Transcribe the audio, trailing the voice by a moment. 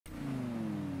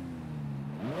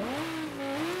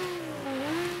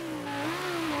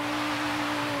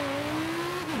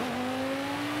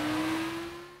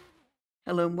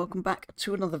Hello and welcome back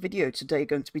to another video. Today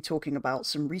going to be talking about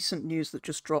some recent news that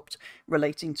just dropped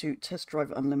relating to Test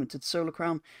Drive Unlimited Solar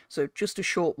Crown. So just a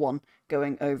short one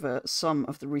going over some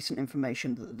of the recent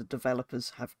information that the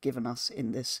developers have given us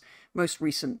in this most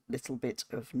recent little bit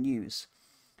of news.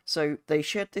 So they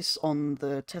shared this on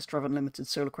the Test Drive Unlimited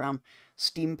Solar Crown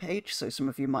Steam page, so some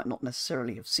of you might not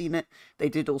necessarily have seen it. They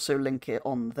did also link it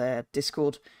on their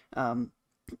Discord,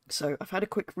 so I've had a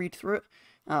quick read through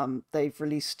it. They've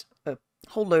released a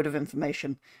whole load of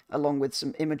information along with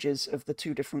some images of the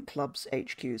two different clubs'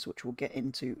 HQs, which we'll get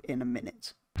into in a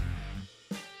minute.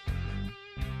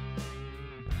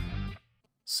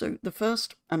 So the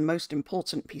first and most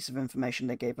important piece of information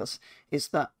they gave us is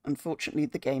that unfortunately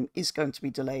the game is going to be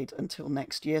delayed until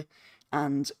next year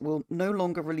and will no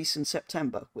longer release in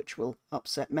September, which will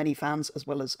upset many fans as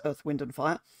well as Earth, Wind and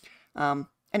Fire.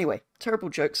 Anyway, terrible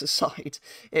jokes aside,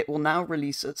 it will now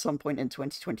release at some point in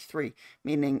 2023,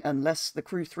 meaning unless The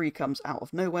Crew 3 comes out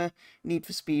of nowhere, Need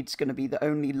for Speed's going to be the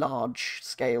only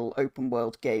large-scale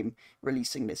open-world game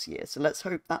releasing this year. So let's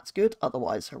hope that's good,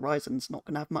 otherwise Horizon's not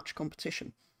going to have much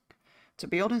competition. To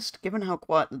be honest, given how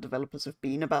quiet the developers have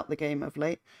been about the game of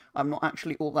late, I'm not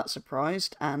actually all that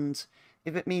surprised, and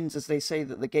if it means, as they say,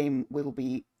 that the game will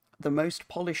be the most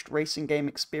polished racing game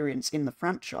experience in the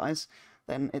franchise,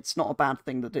 then it's not a bad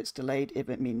thing that it's delayed if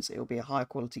it means it'll be a higher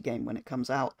quality game when it comes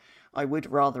out. I would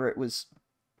rather it was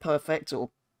perfect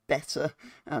or better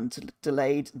and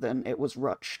delayed than it was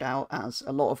rushed out, as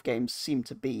a lot of games seem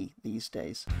to be these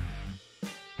days.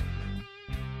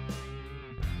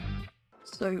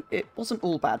 So it wasn't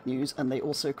all bad news, and they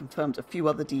also confirmed a few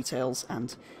other details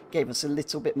and gave us a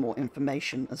little bit more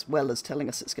information, as well as telling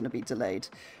us it's going to be delayed.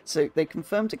 So they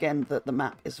confirmed again that the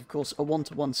map is of course a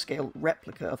 1-to-1 scale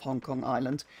replica of Hong Kong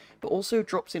Island, but also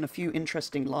dropped in a few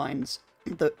interesting lines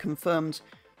that confirmed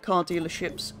car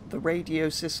dealerships, the radio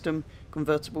system,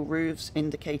 convertible roofs,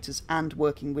 indicators and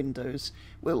working windows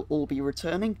will all be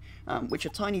returning, which are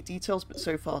tiny details, but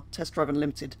so far Test Drive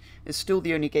Unlimited is still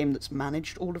the only game that's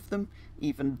managed all of them,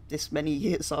 even this many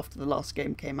years after the last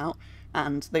game came out.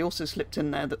 And they also slipped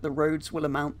in there that the roads will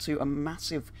amount to a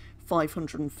massive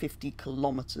 550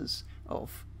 kilometers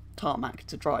of tarmac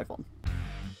to drive on.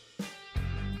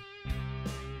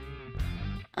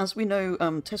 As we know,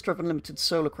 Test Drive Unlimited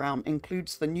Solar Crown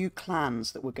includes the new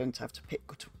clans that we're going to have to pick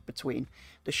between,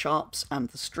 the Sharps and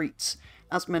the Streets.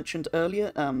 As mentioned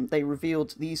earlier, they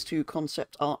revealed these two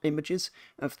concept art images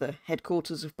of the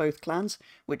headquarters of both clans,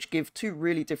 which give two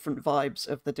really different vibes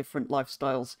of the different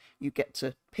lifestyles you get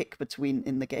to pick between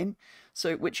in the game.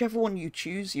 So whichever one you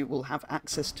choose, you will have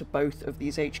access to both of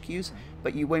these HQs,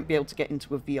 but you won't be able to get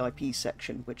into a VIP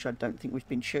section, which I don't think we've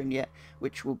been shown yet,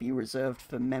 which will be reserved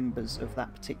for members of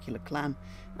that particular clan.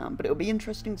 But it'll be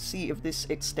interesting to see if this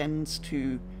extends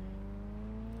to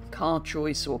car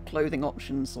choice or clothing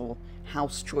options or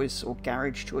house choice or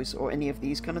garage choice or any of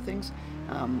these kind of things,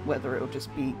 whether it'll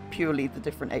just be purely the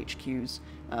different HQs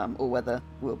or whether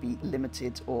we'll be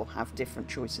limited or have different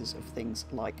choices of things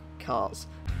like cars.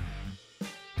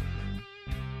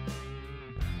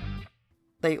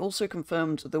 They also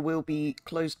confirmed there will be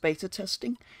closed beta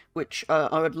testing, which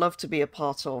I would love to be a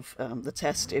part of the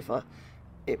test if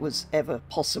it was ever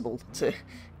possible to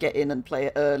get in and play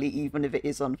it early, even if it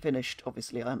is unfinished.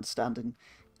 Obviously, I understand in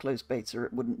closed beta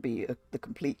it wouldn't be the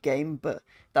complete game, but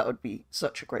that would be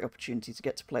such a great opportunity to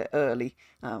get to play it early.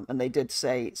 And they did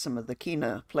say some of the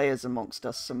keener players amongst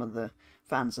us, some of the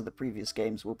fans of the previous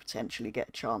games, will potentially get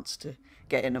a chance to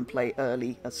get in and play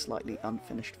early a slightly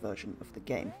unfinished version of the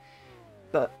game.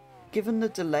 But given the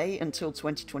delay until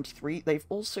 2023, they've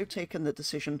also taken the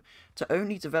decision to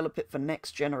only develop it for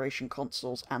next-generation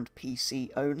consoles and PC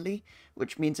only,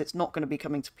 which means it's not going to be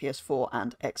coming to PS4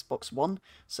 and Xbox One.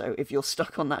 So if you're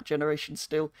stuck on that generation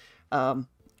still,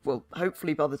 well,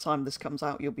 hopefully by the time this comes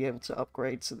out, you'll be able to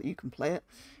upgrade so that you can play it.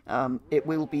 It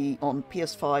will be on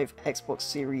PS5, Xbox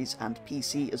Series and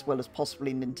PC, as well as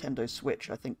possibly Nintendo Switch,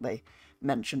 I think they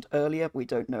mentioned earlier. We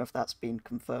don't know if that's been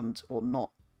confirmed or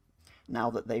not, now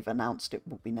that they've announced it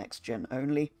will be next gen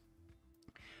only.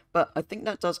 But I think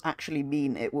that does actually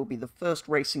mean it will be the first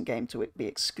racing game to be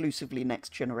exclusively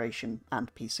next generation,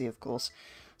 and PC of course.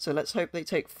 So let's hope they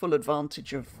take full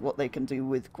advantage of what they can do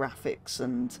with graphics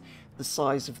and the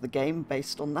size of the game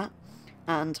based on that,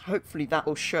 and hopefully that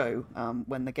will show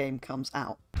when the game comes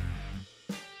out.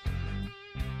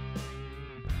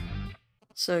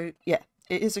 So yeah,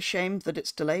 it is a shame that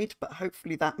it's delayed, but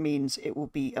hopefully that means it will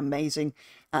be amazing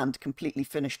and completely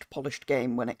finished, polished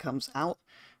game when it comes out.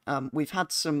 We've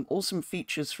had some awesome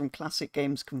features from classic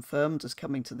games confirmed as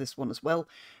coming to this one as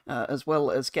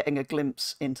well as getting a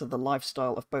glimpse into the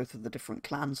lifestyle of both of the different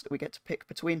clans that we get to pick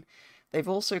between. they've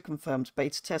also confirmed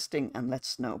beta testing and let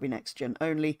us know it'll be next gen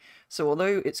only. So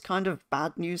although it's kind of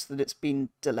bad news that it's been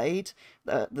delayed,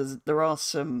 there are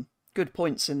some good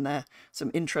points in there,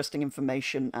 some interesting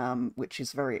information, which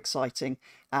is very exciting.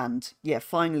 And yeah,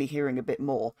 finally hearing a bit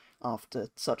more after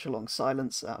such a long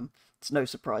silence. It's no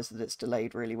surprise that it's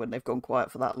delayed really when they've gone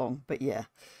quiet for that long, but yeah.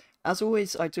 As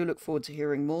always, I do look forward to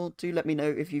hearing more. Do let me know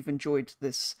if you've enjoyed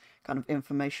this kind of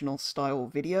informational style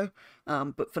video.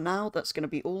 But for now, that's going to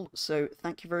be all. So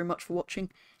thank you very much for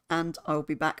watching, and I'll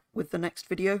be back with the next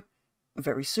video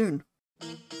very soon.